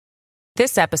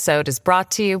This episode is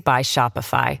brought to you by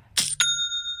Shopify.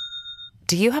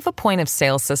 Do you have a point of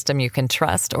sale system you can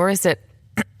trust, or is it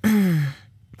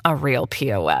a real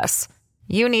POS?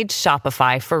 You need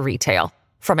Shopify for retail.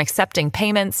 From accepting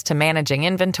payments to managing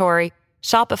inventory,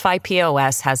 Shopify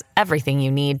POS has everything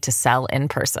you need to sell in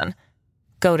person.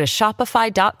 Go to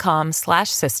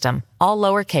shopify.com/system, all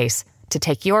lowercase, to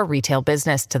take your retail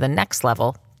business to the next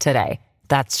level today.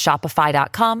 That's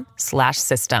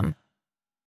shopify.com/system.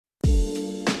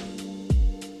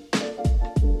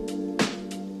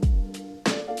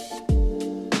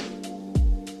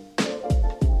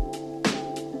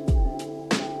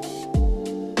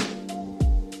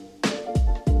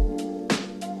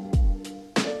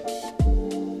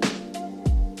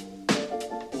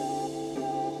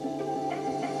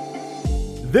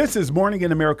 This is Morning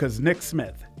in America's Nick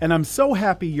Smith, and I'm so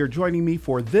happy you're joining me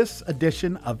for this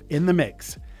edition of In the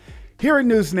Mix. Here at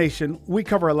News Nation, we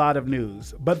cover a lot of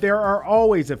news, but there are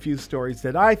always a few stories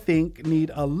that I think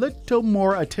need a little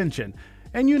more attention.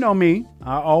 And you know me,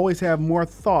 I always have more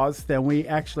thoughts than we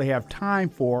actually have time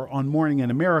for on Morning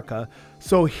in America,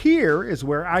 so here is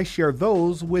where I share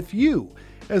those with you,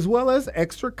 as well as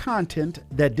extra content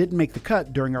that didn't make the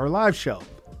cut during our live show.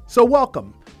 So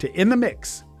welcome to In the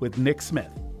Mix with Nick Smith.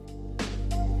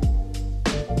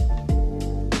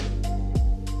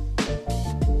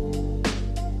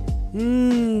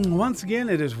 Once again,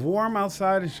 it is warm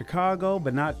outside in Chicago,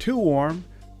 but not too warm.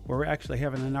 We're actually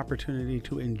having an opportunity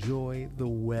to enjoy the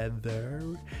weather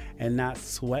and not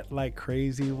sweat like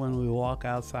crazy when we walk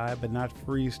outside, but not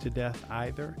freeze to death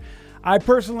either. I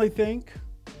personally think,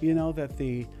 that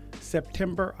the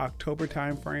September-October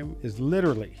timeframe is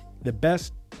literally the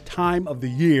best time of the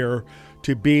year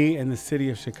to be in the city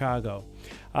of Chicago.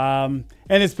 And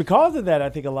it's because of that, I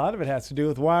think a lot of it has to do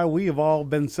with why we have all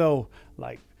been so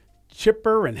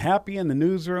chipper and happy in the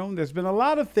newsroom. There's been a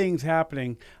lot of things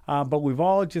happening, but we've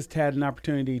all just had an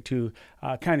opportunity to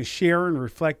kind of share and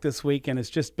reflect this week, and it's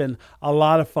just been a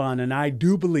lot of fun. And I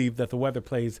do believe that the weather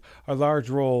plays a large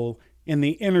role in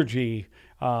the energy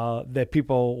that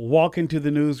people walk into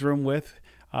the newsroom with,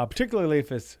 particularly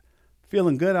if it's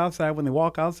feeling good outside. When they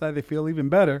walk outside, they feel even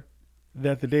better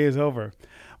that the day is over.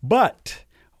 But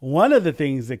one of the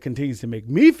things that continues to make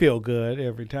me feel good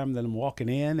every time that I'm walking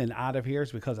in and out of here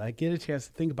is because I get a chance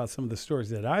to think about some of the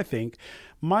stories that I think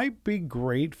might be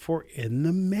great for In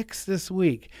the Mix this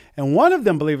week. And one of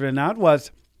them, believe it or not,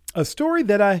 was a story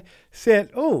that I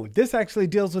said, this actually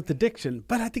deals with addiction,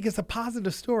 but I think it's a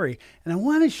positive story, and I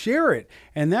want to share it.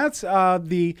 And that's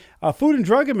the Food and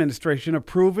Drug Administration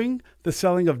approving the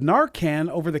selling of Narcan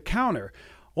over the counter.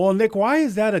 Well, Nick, why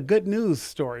is that a good news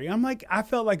story? I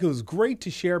felt like it was great to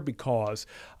share because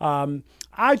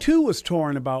I too was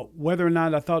torn about whether or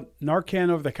not I thought Narcan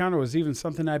over the counter was even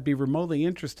something I'd be remotely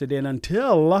interested in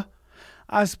until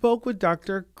I spoke with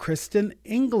Dr. Kristen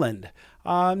England.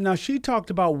 Now, she talked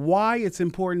about why it's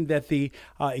important that the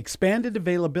expanded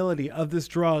availability of this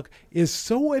drug is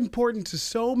so important to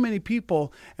so many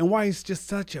people, and why it's just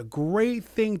such a great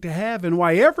thing to have, and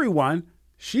why everyone,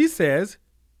 she says,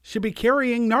 should be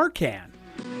carrying Narcan.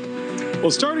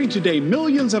 Well, starting today,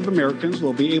 millions of Americans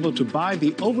will be able to buy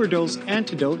the overdose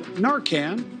antidote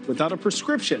Narcan without a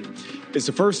prescription. It's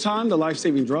the first time the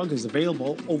life-saving drug is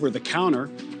available over the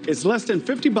counter. It's less than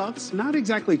 $50, not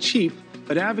exactly cheap,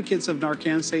 but advocates of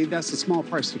Narcan say that's a small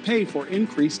price to pay for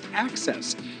increased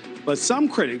access. But some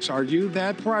critics argue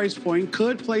that price point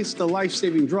could place the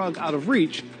life-saving drug out of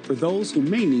reach for those who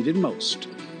may need it most.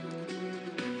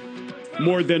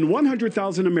 More than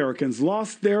 100,000 Americans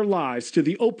lost their lives to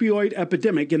the opioid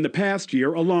epidemic in the past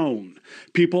year alone.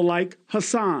 People like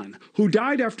Hassan, who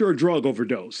died after a drug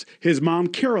overdose. His mom,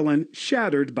 Carolyn,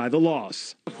 shattered by the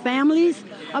loss. Families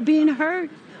are being hurt.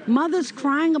 Mothers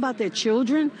crying about their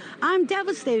children. I'm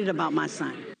devastated about my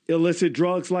son. Illicit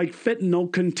drugs like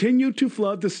fentanyl continue to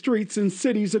flood the streets in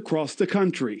cities across the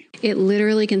country. It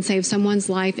literally can save someone's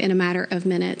life in a matter of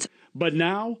minutes. But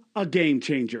now, a game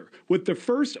changer, with the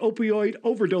first opioid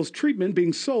overdose treatment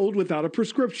being sold without a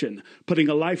prescription, putting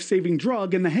a life-saving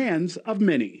drug in the hands of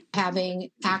many.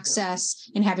 Having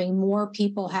access and having more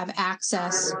people have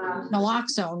access,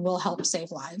 naloxone will help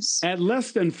save lives. At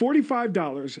less than $45,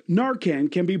 Narcan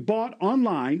can be bought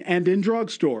online and in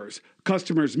drugstores.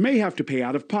 Customers may have to pay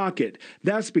out of pocket.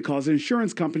 That's because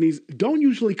insurance companies don't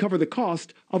usually cover the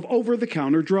cost of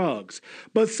over-the-counter drugs.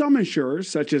 But some insurers,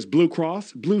 such as Blue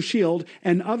Cross, Blue Shield,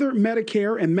 and other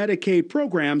Medicare and Medicaid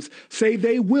programs, say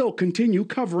they will continue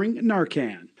covering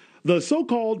Narcan. The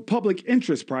so-called public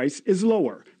interest price is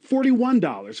lower,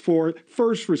 $41 for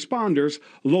first responders,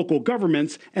 local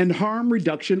governments, and harm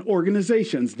reduction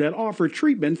organizations that offer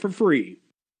treatment for free.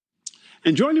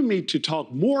 And joining me to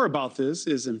talk more about this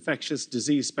is infectious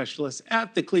disease specialist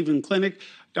at the Cleveland Clinic,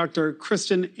 Dr.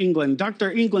 Kristen England.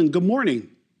 Dr. England, good morning.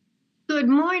 Good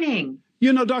morning.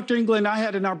 You know, Dr. England, I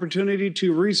had an opportunity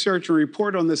to research and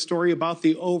report on this story about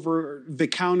the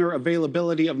over-the-counter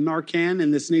availability of Narcan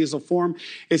in this nasal form.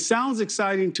 It sounds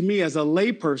exciting to me as a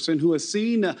layperson who has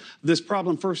seen this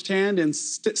problem firsthand in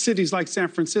cities like San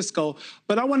Francisco.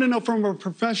 But I want to know from a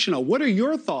professional, what are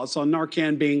your thoughts on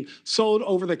Narcan being sold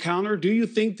over the counter? Do you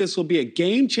think this will be a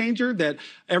game changer that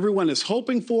everyone is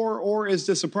hoping for, or is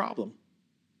this a problem?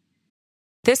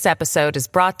 This episode is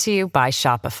brought to you by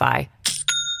Shopify.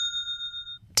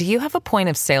 Do you have a point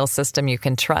of sale system you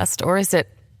can trust, or is it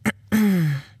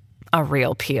a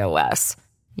real POS?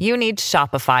 You need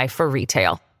Shopify for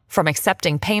retail. From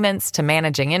accepting payments to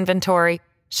managing inventory,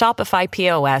 Shopify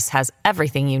POS has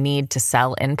everything you need to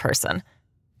sell in person.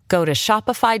 Go to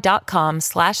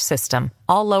shopify.com/system,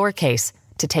 all lowercase,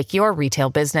 to take your retail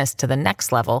business to the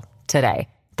next level today.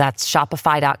 That's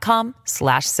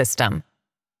shopify.com/system.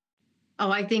 Oh,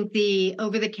 I think the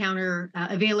over-the-counter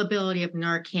availability of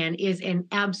Narcan is an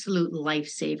absolute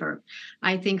lifesaver.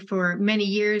 I think for many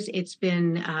years, it's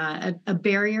been a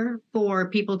barrier for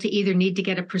people to either need to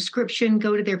get a prescription,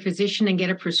 go to their physician and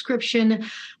get a prescription,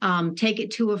 take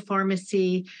it to a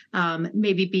pharmacy,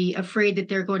 maybe be afraid that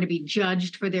they're going to be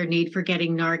judged for their need for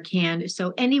getting Narcan.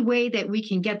 So any way that we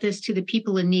can get this to the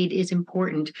people in need is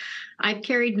important. I've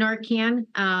carried Narcan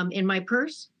in my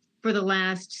purse for the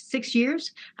last 6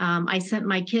 years. I sent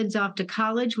my kids off to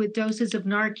college with doses of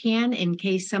Narcan in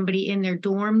case somebody in their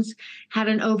dorms had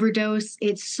an overdose.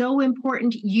 It's so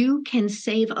important. You can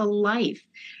save a life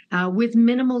with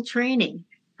minimal training.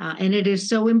 And it is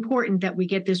so important that we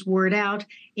get this word out.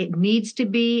 It needs to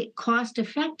be cost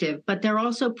effective, but there are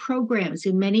also programs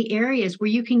in many areas where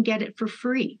you can get it for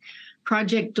free.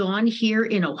 Project Dawn here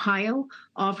in Ohio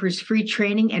offers free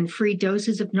training and free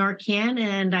doses of Narcan.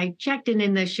 And I checked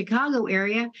in the Chicago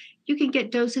area, you can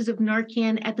get doses of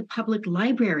Narcan at the public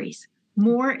libraries.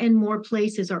 More and more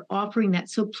places are offering that.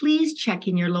 So please check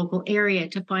in your local area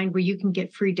to find where you can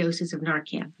get free doses of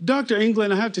Narcan. Dr.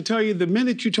 England, I have to tell you, the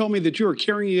minute you told me that you were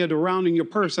carrying it around in your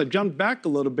purse, I jumped back a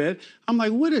little bit. I'm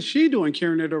like, what is she doing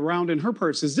carrying it around in her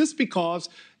purse? Is this because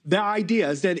the idea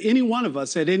is that any one of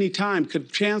us at any time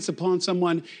could chance upon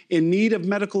someone in need of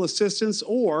medical assistance?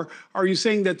 Or are you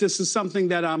saying that this is something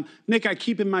that, Nick, I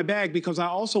keep in my bag because I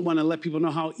also want to let people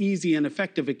know how easy and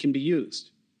effective it can be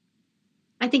used?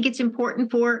 I think it's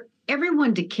important for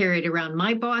everyone to carry it around.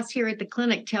 My boss here at the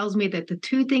clinic tells me that the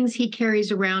two things he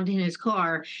carries around in his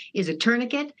car is a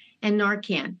tourniquet and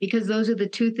Narcan, because those are the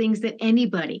two things that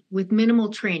anybody with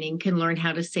minimal training can learn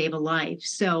how to save a life.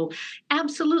 So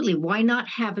absolutely, why not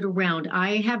have it around?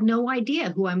 I have no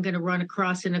idea who I'm going to run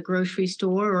across in a grocery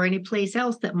store or any place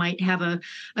else that might have a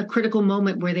critical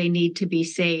moment where they need to be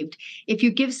saved. If you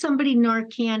give somebody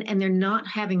Narcan and they're not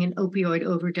having an opioid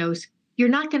overdose, you're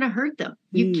not going to hurt them.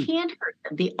 You can't hurt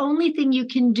them. The only thing you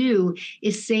can do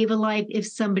is save a life if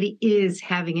somebody is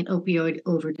having an opioid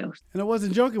overdose. And I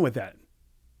wasn't joking with that.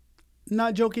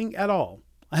 Not joking at all.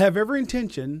 I have every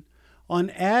intention on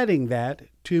adding that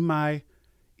to my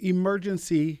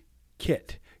emergency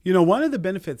kit. You know, one of the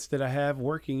benefits that I have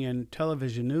working in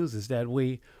television news is that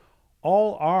we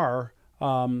all are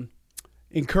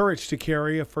encouraged to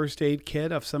carry a first aid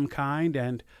kit of some kind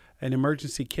and an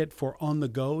emergency kit for on the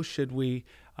go. Should we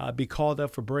be called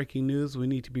up for breaking news, we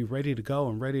need to be ready to go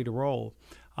and ready to roll.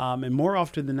 And more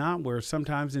often than not, we're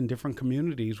sometimes in different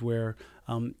communities where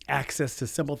access to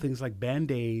simple things like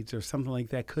Band-Aids or something like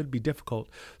that could be difficult.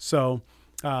 So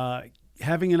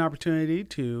having an opportunity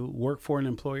to work for an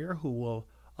employer who will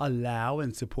allow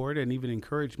and support and even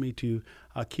encourage me to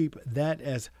keep that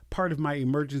as part of my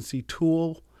emergency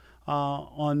tool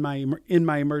in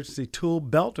my emergency tool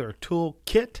belt or tool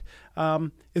kit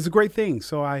is a great thing.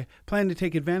 So I plan to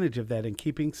take advantage of that in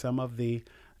keeping some of the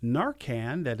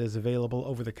Narcan that is available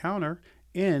over the counter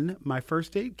in my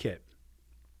first aid kit.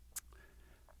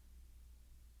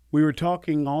 We were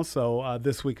talking also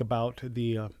this week about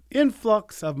the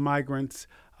influx of migrants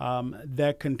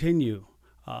that continue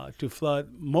to flood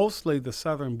mostly the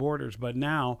southern borders, but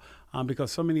now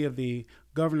because so many of the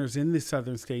governors in the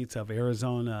southern states of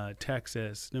Arizona,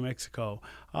 Texas, New Mexico,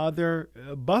 they're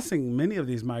busing many of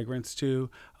these migrants to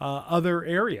other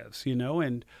areas, you know,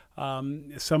 and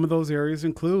some of those areas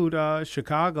include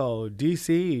Chicago,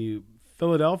 D.C.,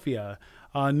 Philadelphia,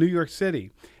 New York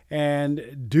City.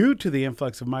 And due to the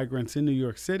influx of migrants in New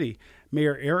York City,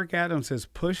 Mayor Eric Adams has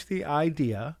pushed the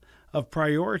idea of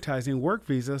prioritizing work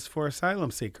visas for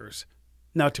asylum seekers.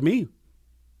 Now, to me,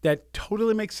 that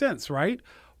totally makes sense, right?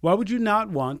 Why would you not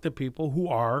want the people who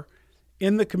are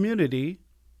in the community,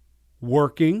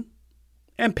 working,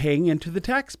 and paying into the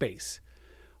tax base.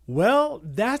 Well,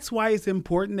 that's why it's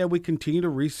important that we continue to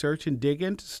research and dig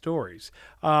into stories.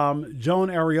 Joan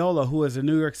Ariola, who is a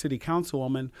New York City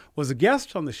councilwoman, was a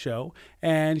guest on the show,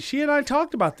 and she and I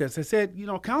talked about this. I said,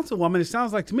 councilwoman, it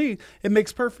sounds like to me it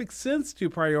makes perfect sense to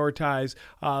prioritize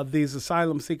these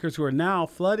asylum seekers who are now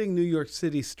flooding New York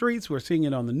City streets. We're seeing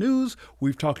it on the news.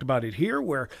 We've talked about it here,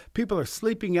 where people are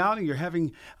sleeping out and you're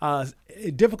having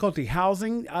difficulty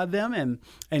housing them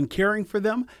and caring for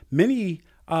them. Many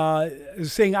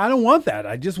saying, I don't want that.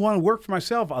 I just want to work for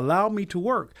myself. Allow me to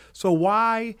work. So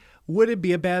why would it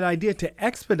be a bad idea to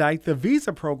expedite the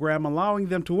visa program, allowing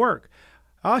them to work?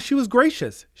 She was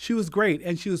gracious. She was great.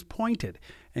 And she was pointed.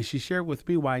 And she shared with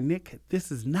me why, Nick,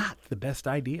 this is not the best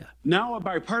idea. Now, a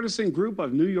bipartisan group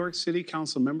of New York City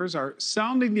Council members are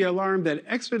sounding the alarm that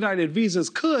expedited visas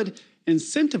could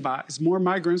incentivize more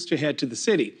migrants to head to the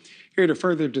city. Here to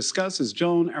further discuss is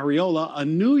Joan Ariola, a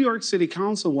New York City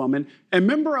councilwoman and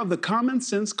member of the Common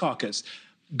Sense Caucus.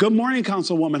 Good morning,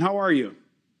 Councilwoman. How are you?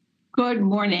 Good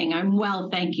morning. I'm well,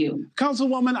 thank you.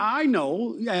 Councilwoman, I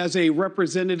know as a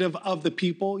representative of the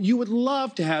people, you would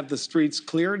love to have the streets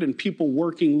cleared and people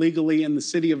working legally in the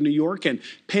city of New York and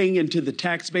paying into the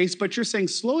tax base. But you're saying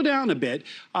slow down a bit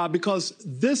because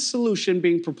this solution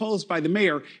being proposed by the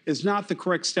mayor is not the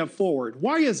correct step forward.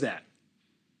 Why is that?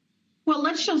 Well,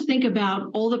 let's just think about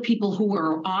all the people who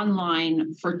were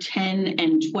online for 10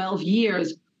 and 12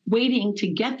 years waiting to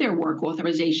get their work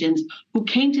authorizations, who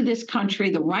came to this country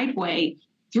the right way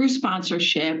through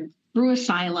sponsorship, through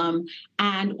asylum,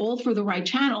 and all through the right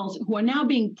channels, who are now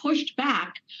being pushed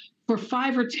back for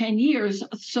 5 or 10 years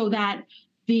so that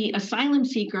the asylum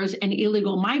seekers and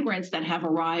illegal migrants that have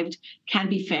arrived can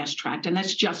be fast-tracked, and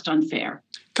that's just unfair.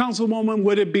 Councilwoman,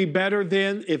 would it be better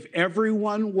then if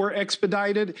everyone were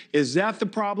expedited? Is that the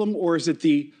problem, or is it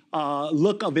the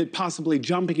look of it possibly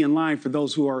jumping in line for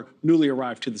those who are newly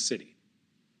arrived to the city?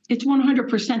 It's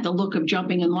 100% the look of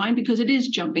jumping in line, because it is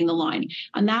jumping the line,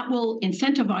 and that will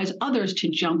incentivize others to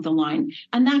jump the line,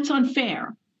 and that's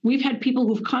unfair. We've had people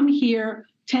who've come here,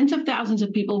 tens of thousands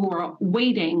of people who are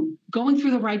waiting, going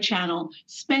through the right channel,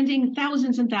 spending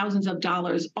thousands and thousands of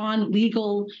dollars on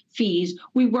legal fees.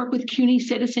 We work with CUNY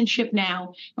Citizenship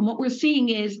now, and what we're seeing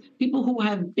is people who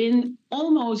have been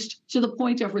almost to the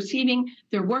point of receiving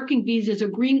their working visas, a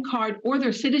green card, or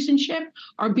their citizenship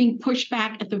are being pushed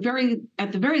back at the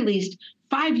very least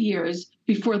 5 years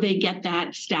before they get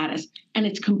that status. And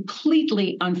it's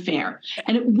completely unfair.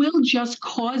 And it will just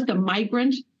cause the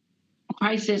migrant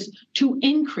crisis to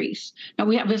increase. Now,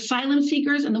 we have asylum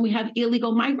seekers and then we have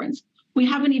illegal migrants. We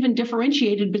haven't even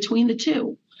differentiated between the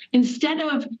two. Instead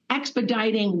of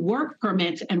expediting work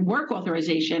permits and work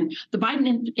authorization, the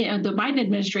Biden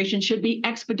administration should be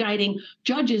expediting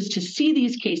judges to see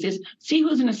these cases, see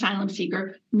who's an asylum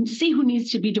seeker, see who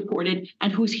needs to be deported,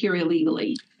 and who's here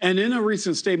illegally. And in a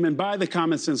recent statement by the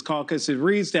Common Sense Caucus, it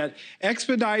reads that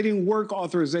expediting work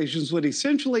authorizations would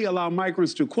essentially allow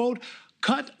migrants to, quote,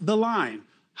 cut the line.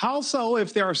 How so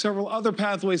if there are several other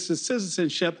pathways to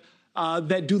citizenship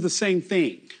that do the same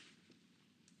thing?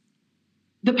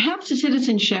 The path to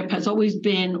citizenship has always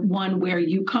been one where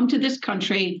you come to this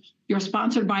country, you're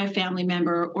sponsored by a family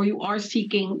member, or you are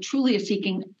truly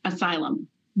seeking asylum.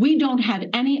 We don't have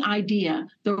any idea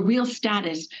the real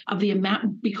status of the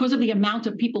amount, because of the amount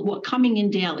of people who are coming in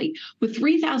daily. With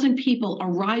 3,000 people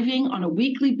arriving on a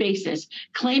weekly basis,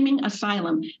 claiming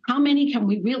asylum, how many can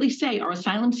we really say are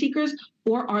asylum seekers,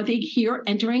 or are they here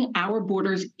entering our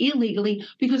borders illegally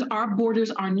because our borders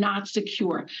are not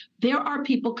secure? There are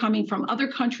people coming from other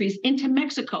countries into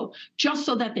Mexico just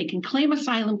so that they can claim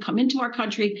asylum, come into our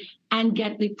country, and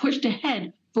get pushed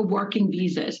ahead for working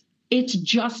visas. It's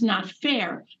just not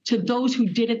fair to those who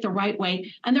did it the right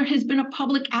way. And there has been a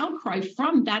public outcry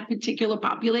from that particular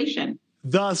population.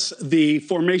 Thus, the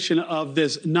formation of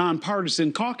this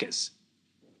nonpartisan caucus.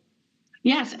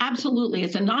 Yes, absolutely.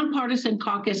 It's a nonpartisan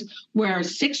caucus where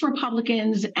 6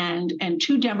 Republicans and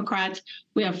 2 Democrats.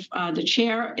 We have the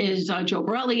chair is Joe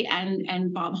Borelli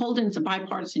and Bob Holden. It's a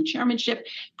bipartisan chairmanship.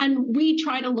 And we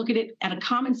try to look at it at a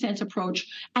common sense approach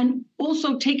and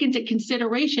also take into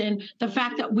consideration the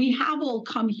fact that we have all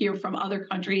come here from other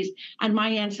countries and my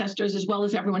ancestors as well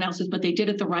as everyone else's, but they did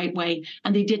it the right way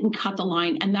and they didn't cut the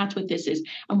line. And that's what this is.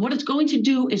 And what it's going to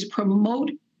do is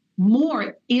promote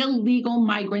more illegal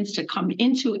migrants to come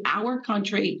into our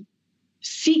country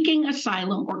seeking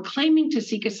asylum or claiming to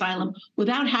seek asylum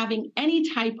without having any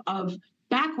type of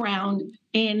background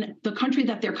in the country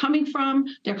that they're coming from,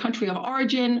 their country of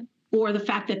origin, or the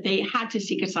fact that they had to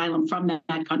seek asylum from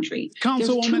that country. There's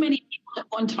too many people at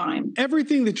one time.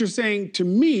 Everything that you're saying to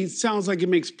me sounds like it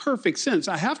makes perfect sense.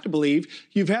 I have to believe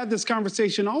you've had this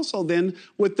conversation also then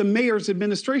with the mayor's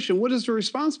administration. What has the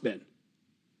response been?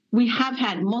 We have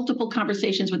had multiple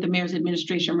conversations with the mayor's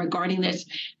administration regarding this.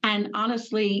 And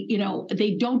honestly,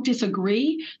 they don't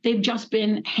disagree. They've just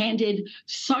been handed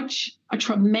such a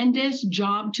tremendous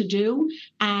job to do.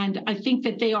 And I think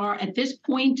that they are, at this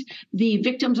point, the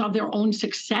victims of their own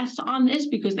success on this,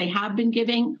 because they have been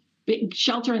giving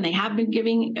shelter, and they have been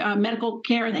giving medical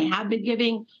care, and they have been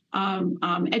giving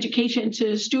education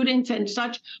to students and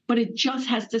such. But it just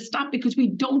has to stop, because we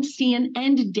don't see an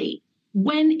end date.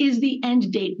 When is the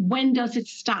end date? When does it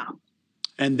stop?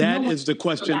 And that is the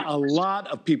question a lot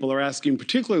of people are asking,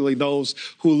 particularly those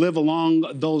who live along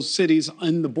those cities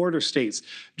in the border states.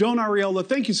 Joan Ariella,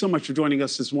 thank you so much for joining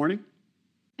us this morning.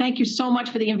 Thank you so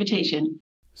much for the invitation.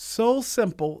 So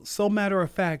simple, so matter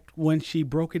of fact when she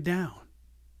broke it down.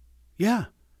 Yeah,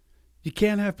 you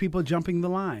can't have people jumping the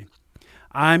line.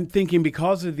 I'm thinking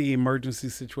because of the emergency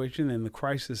situation and the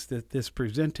crisis that this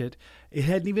presented, it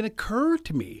hadn't even occurred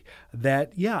to me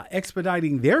that,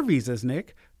 expediting their visas,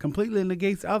 Nick, completely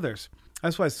negates others.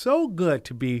 That's why it's so good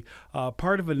to be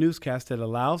part of a newscast that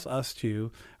allows us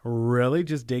to really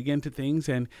just dig into things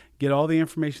and get all the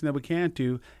information that we can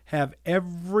to have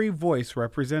every voice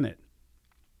represented.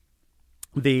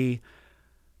 The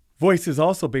voices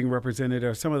also being represented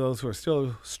are some of those who are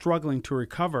still struggling to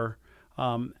recover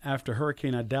after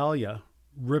Hurricane Idalia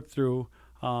ripped through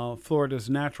Florida's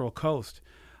natural coast,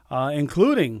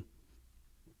 including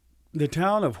the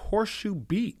town of Horseshoe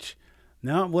Beach.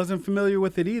 Now, I wasn't familiar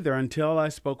with it either until I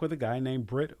spoke with a guy named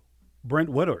Brent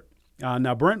Woodard.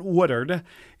 Now, Brent Woodard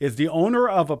is the owner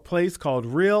of a place called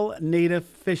Real Native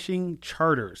Fishing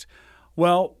Charters.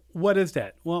 Well, what is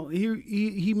that? Well,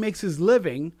 he makes his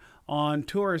living on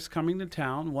tourists coming to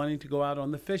town wanting to go out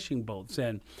on the fishing boats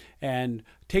and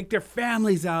take their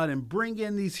families out and bring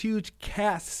in these huge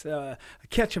casts,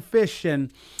 catch a fish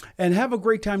and have a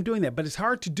great time doing that. But it's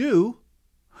hard to do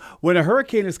when a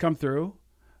hurricane has come through,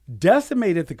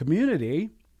 decimated the community,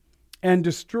 and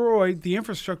destroyed the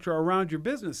infrastructure around your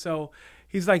business. So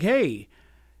he's like, hey,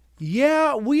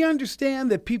 yeah, we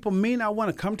understand that people may not want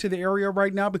to come to the area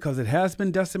right now because it has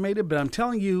been decimated, but I'm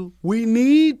telling you, we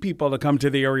need people to come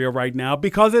to the area right now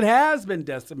because it has been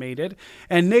decimated.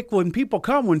 And Nick, when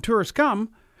tourists come,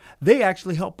 they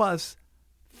actually help us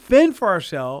fend for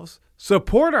ourselves,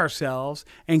 support ourselves,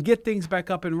 and get things back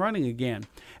up and running again.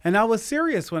 And I was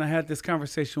serious when I had this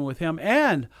conversation with him,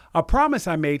 and a promise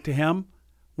I made to him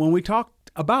when we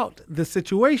talked about the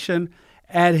situation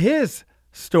at his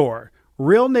store,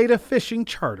 Real Native Fishing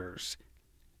Charters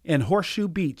in Horseshoe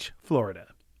Beach, Florida.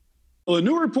 Well, a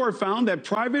new report found that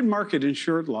private market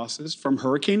insured losses from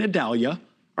Hurricane Idalia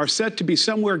are set to be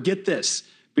somewhere, get this,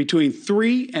 between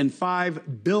 $3 and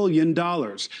 $5 billion.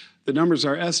 The numbers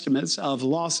are estimates of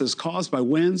losses caused by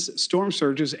winds, storm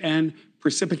surges, and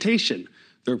precipitation.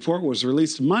 The report was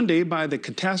released Monday by the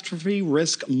catastrophe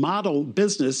risk model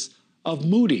business of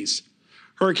Moody's.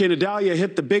 Hurricane Idalia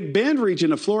hit the Big Bend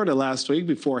region of Florida last week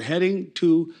before heading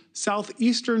to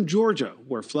southeastern Georgia,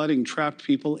 where flooding trapped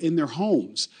people in their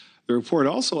homes. The report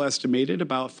also estimated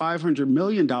about $500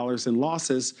 million in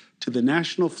losses to the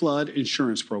National Flood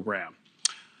Insurance Program.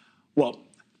 Well,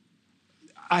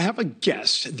 I have a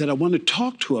guest that I want to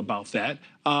talk to about that.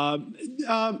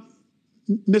 Mr.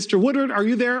 Woodard, are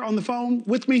you there on the phone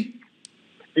with me?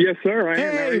 Yes, sir. I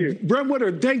am. How are you? Brent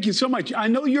Woodard, thank you so much. I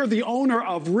know you're the owner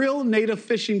of Real Native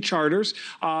Fishing Charters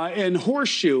in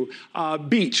Horseshoe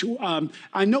Beach.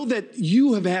 I know that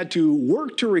you have had to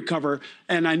work to recover,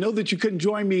 and I know that you couldn't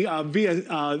join me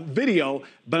via video,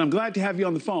 but I'm glad to have you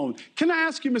on the phone. Can I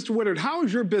ask you, Mr. Woodard, how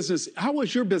was your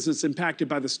business impacted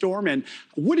by the storm, and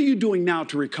what are you doing now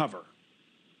to recover?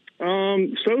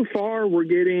 So far, we're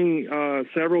getting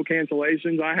several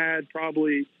cancellations. I had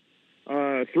probably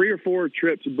 3 or 4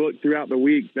 trips booked throughout the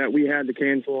week that we had to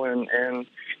cancel, and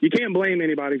you can't blame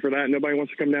anybody for that. Nobody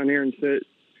wants to come down here and sit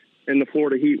in the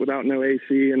Florida heat without no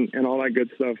AC and all that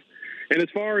good stuff. And as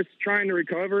far as trying to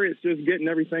recover, it's just getting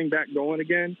everything back going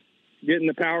again, getting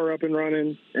the power up and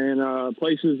running, and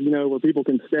places where people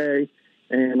can stay,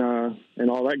 and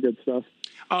all that good stuff.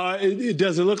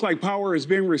 Does it look like power is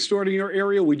being restored in your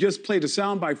area? We just played a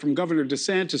soundbite from Governor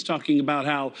DeSantis talking about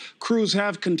how crews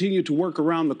have continued to work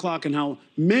around the clock and how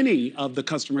many of the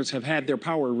customers have had their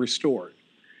power restored.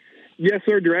 Yes,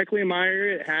 sir. Directly in my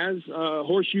area, it has.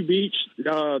 Horseshoe Beach,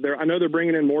 I know they're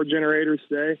bringing in more generators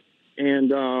today. And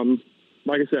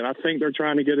like I said, I think they're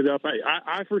trying to get it up.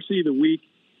 I foresee the week,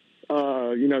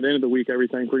 the end of the week,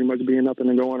 everything pretty much being up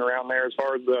and going around there as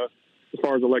far as as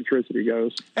far as electricity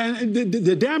goes. And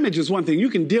the damage is one thing. You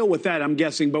can deal with that, I'm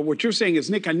guessing. But what you're saying is,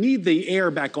 Nick, I need the air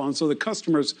back on so the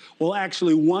customers will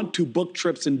actually want to book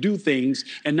trips and do things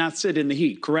and not sit in the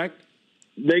heat, correct?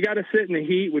 They got to sit in the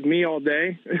heat with me all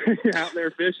day out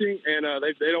there fishing, and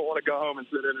they don't want to go home and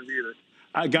sit in it either.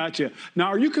 I got you. Now,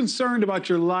 are you concerned about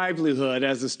your livelihood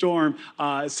as the storm,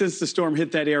 since the storm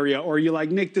hit that area? Or are you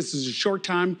like, Nick, this is a short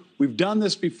time. We've done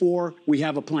this before. We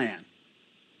have a plan.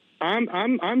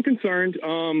 I'm concerned.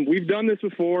 We've done this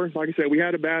before. Like I said, we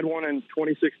had a bad one in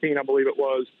 2016, I believe it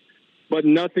was, but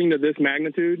nothing to this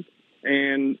magnitude.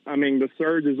 And I mean, the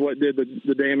surge is what did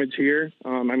the damage here.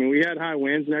 I mean, we had high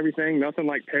winds and everything, nothing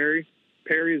like Perry.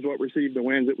 Perry is what received the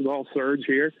winds. It was all surge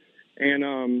here.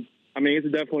 And, I mean, it's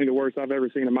definitely the worst I've ever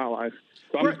seen in my life.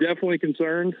 So I'm definitely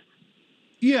concerned.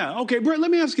 Yeah. Okay, Brett, let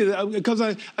me ask you, because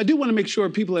I do want to make sure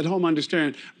people at home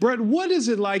understand. Brett, what is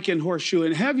it like in Horseshoe,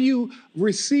 and have you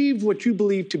received what you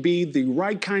believe to be the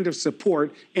right kind of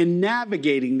support in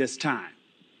navigating this time?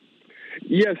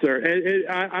 Yes, sir.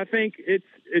 I think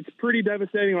it's pretty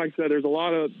devastating. Like I said, there's a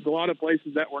lot of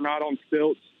places that were not on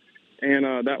stilts,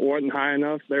 and that wasn't high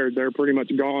enough. They're pretty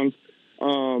much gone.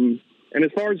 And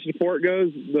as far as support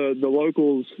goes, the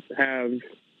locals have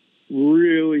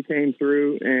really came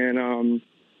through, and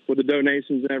with the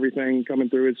donations and everything coming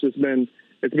through, it's been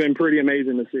pretty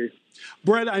amazing to see.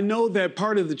 Brett, I know that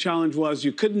part of the challenge was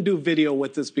you couldn't do video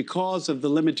with us because of the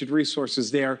limited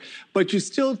resources there, but you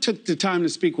still took the time to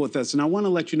speak with us, and I want to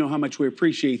let you know how much we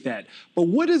appreciate that. But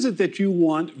what is it that you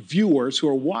want viewers who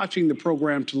are watching the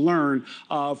program to learn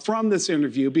from this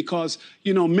interview? Because,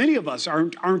 you know, many of us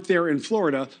aren't there in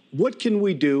Florida. What can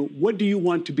we do? What do you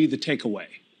want to be the takeaway?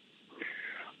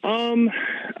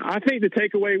 I think the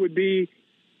takeaway would be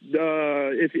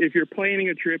if you're planning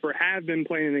a trip or have been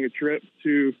planning a trip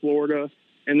to Florida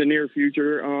in the near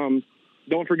future,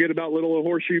 don't forget about Little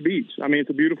Horseshoe Beach. I mean, it's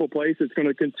a beautiful place. It's going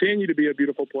to continue to be a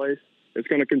beautiful place. It's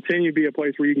going to continue to be a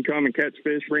place where you can come and catch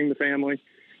fish, bring the family,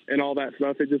 and all that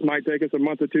stuff. It just might take us a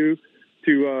month or two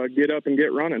to get up and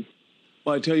get running.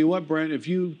 Well, I tell you what, Brent, if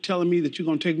you telling me that you're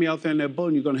going to take me out there in that boat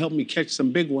and you're going to help me catch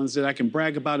some big ones that I can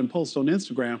brag about and post on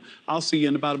Instagram, I'll see you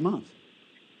in about a month.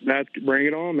 Bring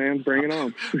it on, man. Bring it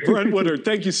on. Brent Woodard,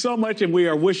 thank you so much, and we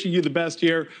are wishing you the best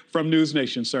here from News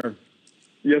Nation, sir.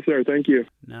 Yes, sir. Thank you.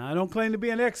 Now, I don't claim to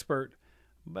be an expert,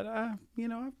 but I've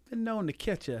been known to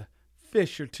catch a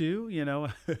fish or two,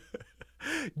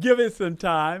 Give it some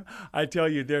time. I tell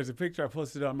you, there's a picture I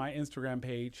posted on my Instagram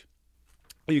page.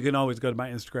 You can always go to my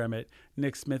Instagram at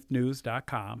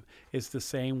nicksmithnews.com. It's the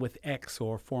same with X,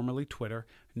 or formerly Twitter,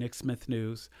 Nick Smith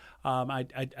News. I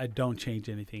don't change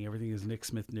anything. Everything is Nick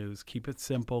Smith News. Keep it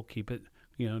simple. Keep it,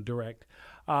 direct.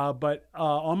 But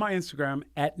on my Instagram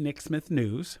at Nick Smith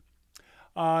News,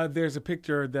 there's a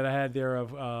picture that I had there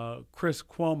of Chris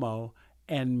Cuomo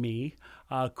and me.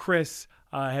 Chris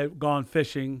had gone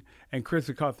fishing, and Chris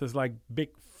had caught this big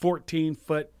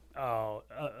 14-foot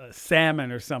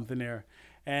salmon or something there.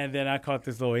 And then I caught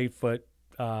this little 8-foot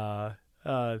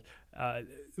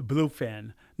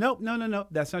bluefin. No.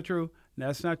 That's not true.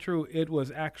 That's not true. It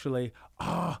was actually,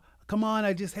 come on,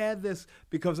 I just had this.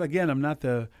 Because again, I'm not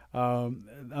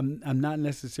I'm not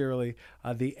necessarily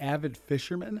the avid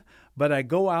fisherman, but I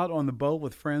go out on the boat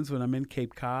with friends when I'm in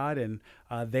Cape Cod, and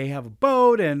they have a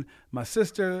boat, and my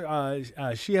sister,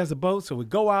 she has a boat, so we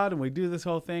go out and we do this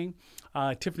whole thing.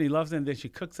 Tiffany loves it, and then she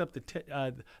cooks up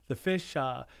the fish,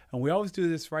 and we always do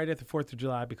this right at the 4th of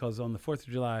July, because on the 4th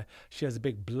of July, she has a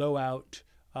big blowout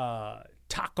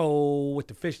taco with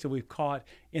the fish that we've caught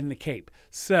in the Cape.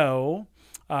 So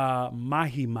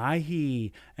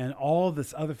mahi, and all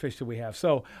this other fish that we have.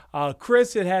 So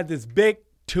Chris had this big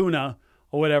tuna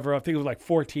or whatever. I think it was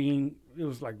 14. It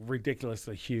was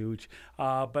ridiculously huge.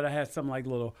 But I had some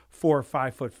little 4 or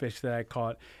 5 foot fish that I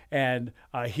caught. And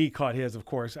he caught his, of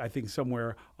course, I think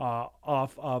somewhere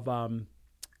off of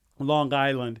Long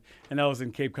Island. And I was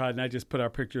in Cape Cod, and I just put our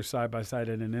pictures side by side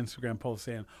in an Instagram post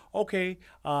saying, okay,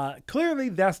 clearly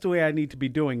that's the way I need to be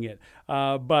doing it.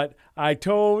 But I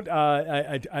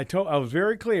was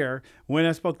very clear when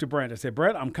I spoke to Brent. I said,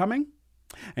 Brent, I'm coming,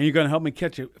 and you're going to help me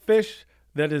catch a fish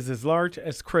that is as large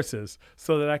as Chris's,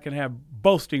 so that I can have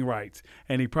boasting rights.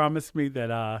 And he promised me that,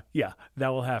 that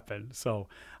will happen. So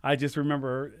I just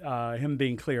remember him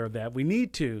being clear that we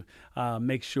need to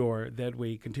make sure that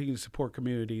we continue to support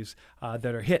communities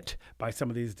that are hit by some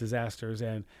of these disasters.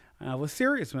 And I was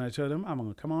serious when I told him I'm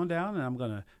going to come on down and I'm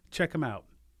going to check them out.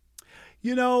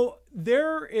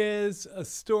 There is a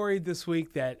story this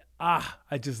week that I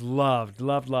just loved.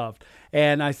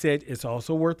 And I said it's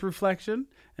also worth reflection,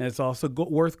 and it's also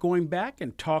worth going back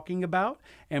and talking about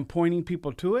and pointing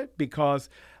people to it, because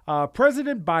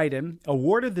President Biden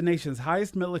awarded the nation's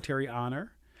highest military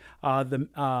honor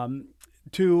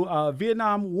to a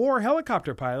Vietnam War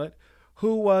helicopter pilot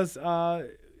who was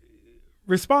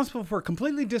responsible for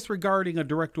completely disregarding a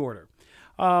direct order.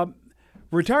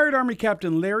 Retired Army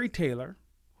Captain Larry Taylor,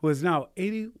 who is now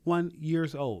 81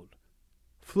 years old,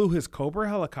 flew his Cobra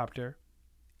helicopter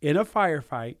in a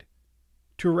firefight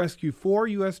to rescue 4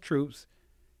 U.S. troops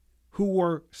who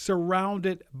were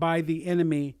surrounded by the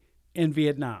enemy in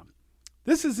Vietnam.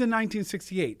 This is in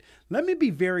 1968. Let me be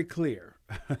very clear.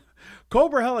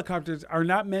 Cobra helicopters are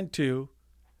not meant to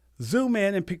zoom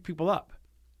in and pick people up.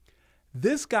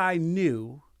 This guy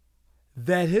knew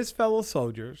that his fellow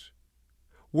soldiers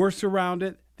were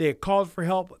surrounded. They had called for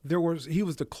help. He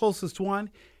was the closest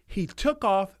one. He took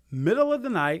off middle of the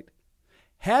night,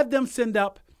 could not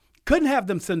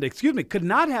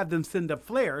have them send up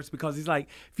flares, because he's like,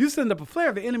 if you send up a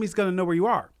flare, the enemy's going to know where you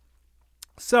are.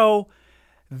 So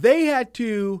they had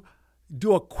to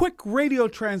do a quick radio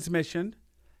transmission.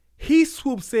 He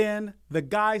swoops in, the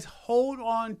guys hold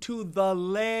on to the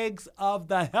legs of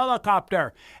the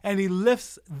helicopter, and he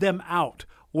lifts them out.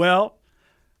 Well,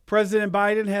 President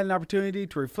Biden had an opportunity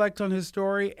to reflect on his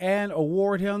story and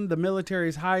award him the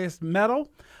military's highest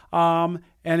medal. And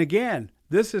again,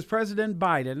 this is President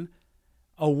Biden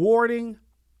awarding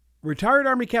retired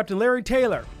Army Captain Larry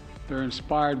Taylor. They're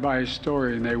inspired by his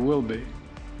story, and they will be.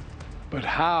 But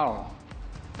how?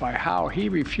 By how he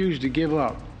refused to give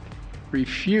up,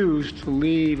 refused to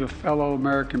leave a fellow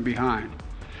American behind,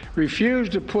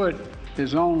 refused to put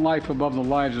his own life above the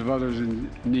lives of others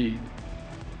in need.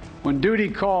 When duty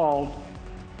called,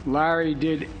 Larry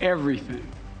did everything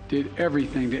to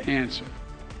answer.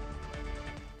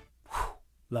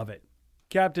 Love it.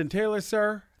 Captain Taylor,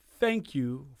 sir, thank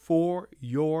you for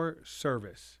your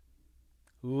service.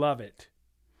 Love it.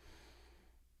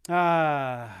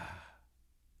 Going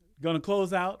to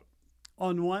close out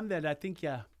on one that I think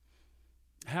you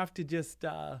have to just,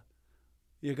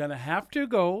 you're going to have to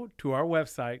go to our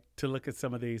website to look at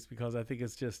some of these, because I think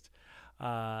it's just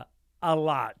a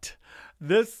lot.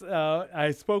 This,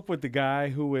 I spoke with the guy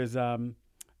who is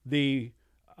the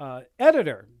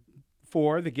editor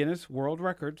for the Guinness World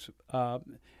Records.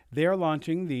 They're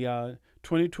launching the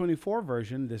 2024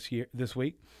 version this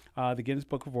week. The Guinness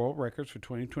Book of World Records for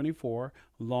 2024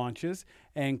 launches,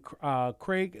 and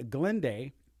Craig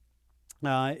Glenday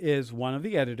is one of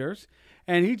the editors,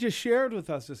 and he just shared with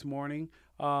us this morning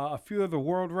a few of the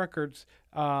world records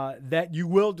that you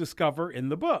will discover in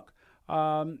the book.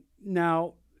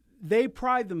 Now, they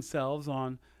pride themselves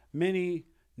on many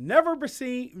never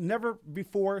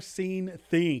before seen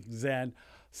things, and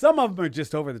some of them are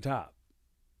just over the top,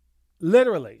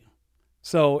 literally.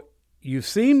 So you've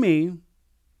seen me,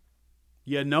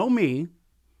 you know me.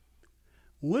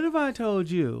 What if I told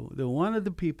you that one of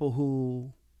the people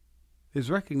who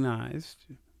is recognized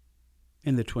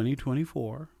in the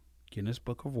 2024 Guinness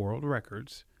Book of World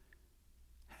Records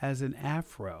has an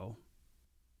afro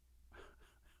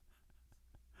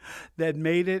that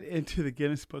made it into the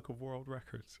Guinness Book of World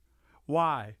Records?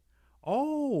 Why?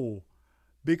 Oh,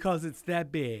 because it's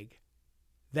that big.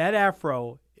 That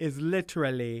afro is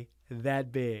literally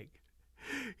that big.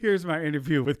 Here's my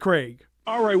interview with Craig.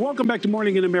 All right, welcome back to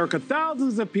Morning in America.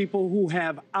 Thousands of people who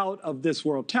have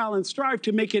out-of-this-world talent strive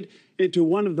to make it into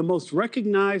one of the most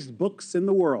recognized books in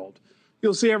the world.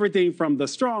 You'll see everything from the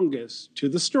strongest to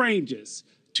the strangest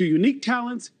to unique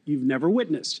talents you've never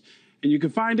witnessed. And you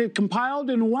can find it compiled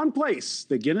in one place,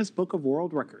 the Guinness Book of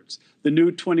World Records, the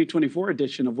new 2024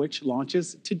 edition of which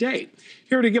launches today.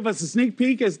 Here to give us a sneak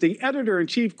peek is the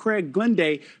editor-in-chief, Craig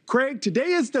Glenday. Craig, today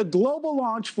is the global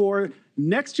launch for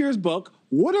next year's book.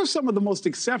 What are some of the most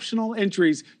exceptional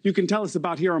entries you can tell us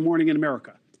about here on Morning in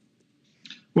America?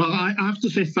 Well, I have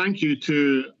to say thank you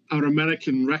to our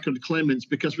American record claimants,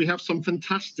 because we have some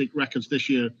fantastic records this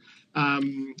year.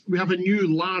 We have a new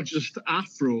largest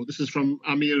afro. This is from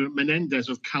Amir Menendez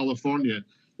of California.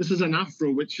 This is an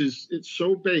afro it's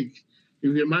so big.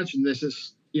 If you imagine this,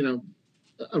 it's,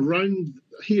 around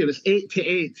here, it's 8 to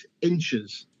 8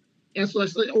 inches. It's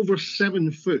like over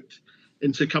 7 foot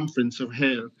in circumference of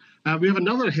hair. We have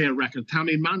another hair record.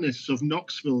 Tammy Manis of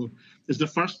Knoxville is the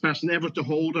first person ever to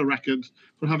hold a record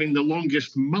for having the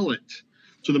longest mullet.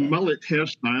 So the mullet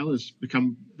hairstyle has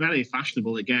become very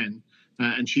fashionable again,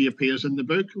 and she appears in the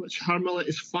book, which her mullet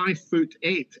is 5 foot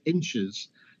 8 inches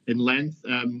in length.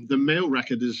 The male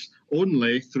record is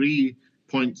only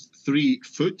 3.3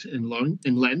 foot in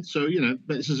length. So,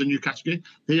 but this is a new category.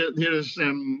 Here is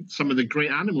some of the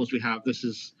great animals we have. This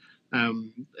is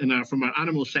from our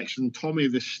animal section, Tommy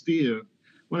the steer,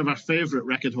 one of our favorite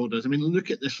record holders. I mean, look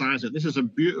at the size of it. This is a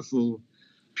beautiful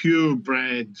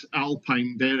purebred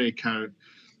alpine dairy cow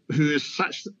who is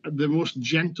such the most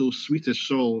gentle, sweetest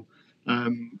soul.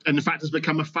 And in fact, has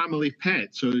become a family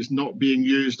pet, so is not being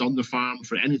used on the farm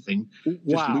for anything.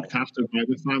 Just looked after by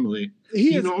the family.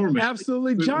 He enormous. Is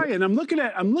absolutely giant. I'm looking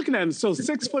at him. So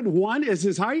 6'1" is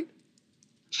his height.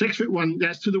 6'1".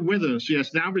 That's to the withers.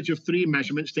 Yes, the average of 3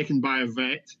 measurements taken by a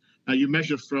vet. You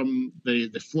measure from the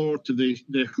floor to the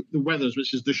withers,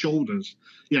 which is the shoulders.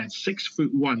 Yeah,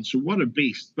 6'1". So what a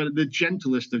beast! But the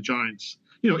gentlest of giants.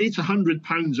 Eats 100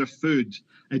 pounds of food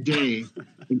a day,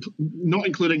 not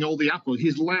including all the apples.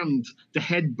 He's learned to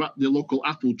headbutt the local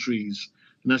apple trees.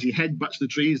 And as he headbutts the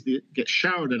trees, they get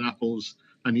showered in apples,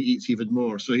 and he eats even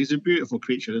more. So he's a beautiful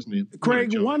creature, isn't he?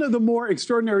 Craig, one of the more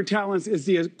extraordinary talents is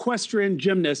the equestrian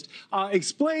gymnast.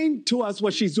 Explain to us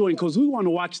what she's doing, because we want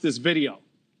to watch this video.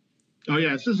 Oh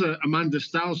yeah, this is Amanda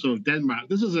Stalso of Denmark.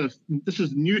 This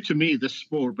is new to me, this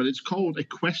sport, but it's called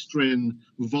equestrian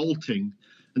vaulting.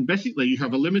 And basically, you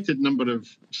have a limited number of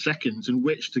seconds in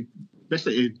which to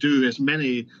basically do as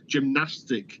many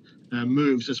gymnastic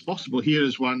moves as possible. Here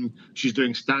is one. She's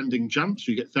doing standing jumps.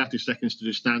 You get 30 seconds to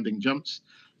do standing jumps.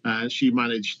 She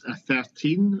managed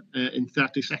 13 in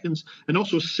 30 seconds. And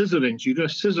also scissoring. So you do a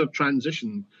scissor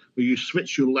transition where you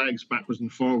switch your legs backwards and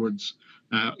forwards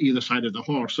either side of the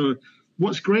horse. So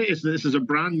what's great is that this is a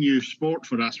brand new sport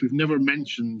for us. We've never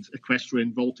mentioned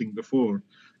equestrian vaulting before.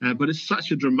 But it's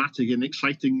such a dramatic and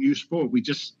exciting new sport. We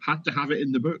just had to have it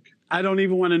in the book. I don't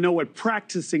even want to know what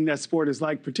practicing that sport is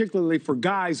like, particularly for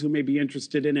guys who may be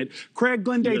interested in it. Craig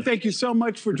Glenday, Thank you so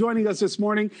much for joining us this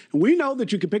morning. And we know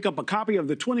that you can pick up a copy of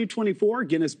the 2024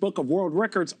 Guinness Book of World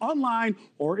Records online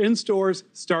or in stores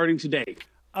starting today.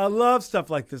 I love stuff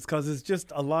like this because it's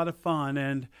just a lot of fun.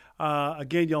 And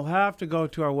again, you'll have to go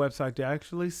to our website to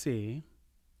actually see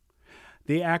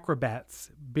the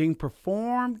acrobats being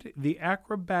performed, the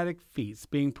acrobatic feats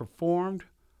being performed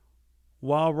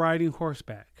while riding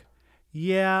horseback.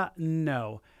 Yeah,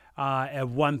 no. At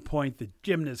one point, the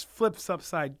gymnast flips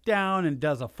upside down and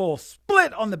does a full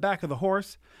split on the back of the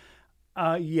horse.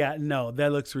 Yeah, no,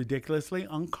 that looks ridiculously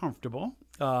uncomfortable,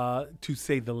 to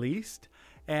say the least.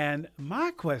 And my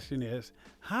question is,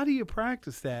 how do you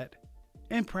practice that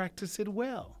and practice it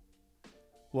well?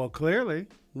 Well, clearly,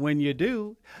 when you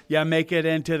do, you make it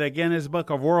into the Guinness Book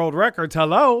of World Records.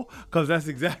 Hello, because that's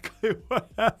exactly what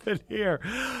happened here.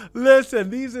 Listen,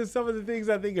 these are some of the things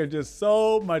I think are just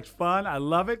so much fun. I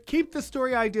love it. Keep the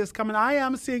story ideas coming. I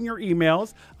am seeing your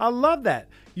emails. I love that.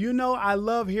 I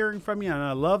love hearing from you, and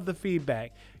I love the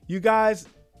feedback. You guys,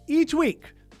 each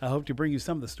week, I hope to bring you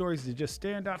some of the stories that just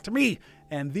stand out to me.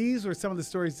 And these were some of the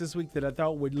stories this week that I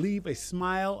thought would leave a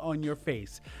smile on your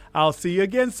face. I'll see you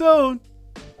again soon.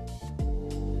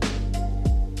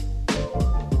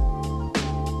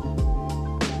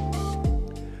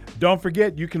 Don't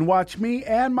forget, you can watch me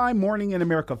and my Morning in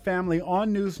America family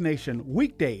on News Nation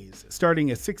weekdays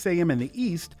starting at 6 a.m. in the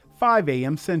East, 5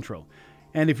 a.m. Central.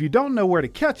 And if you don't know where to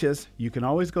catch us, you can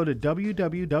always go to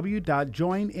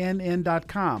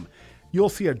www.joinnn.com. You'll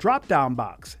see a drop-down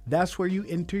box. That's where you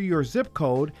enter your zip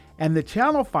code, and the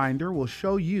channel finder will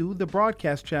show you the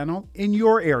broadcast channel in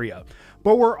your area.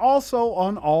 But we're also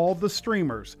on all the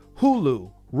streamers,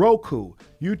 Hulu, Roku,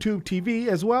 YouTube TV,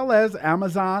 as well as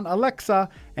Amazon Alexa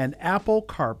and Apple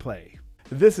CarPlay.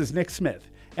 This is Nick Smith,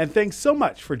 and thanks so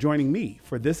much for joining me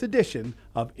for this edition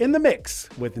of In the Mix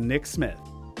with Nick Smith.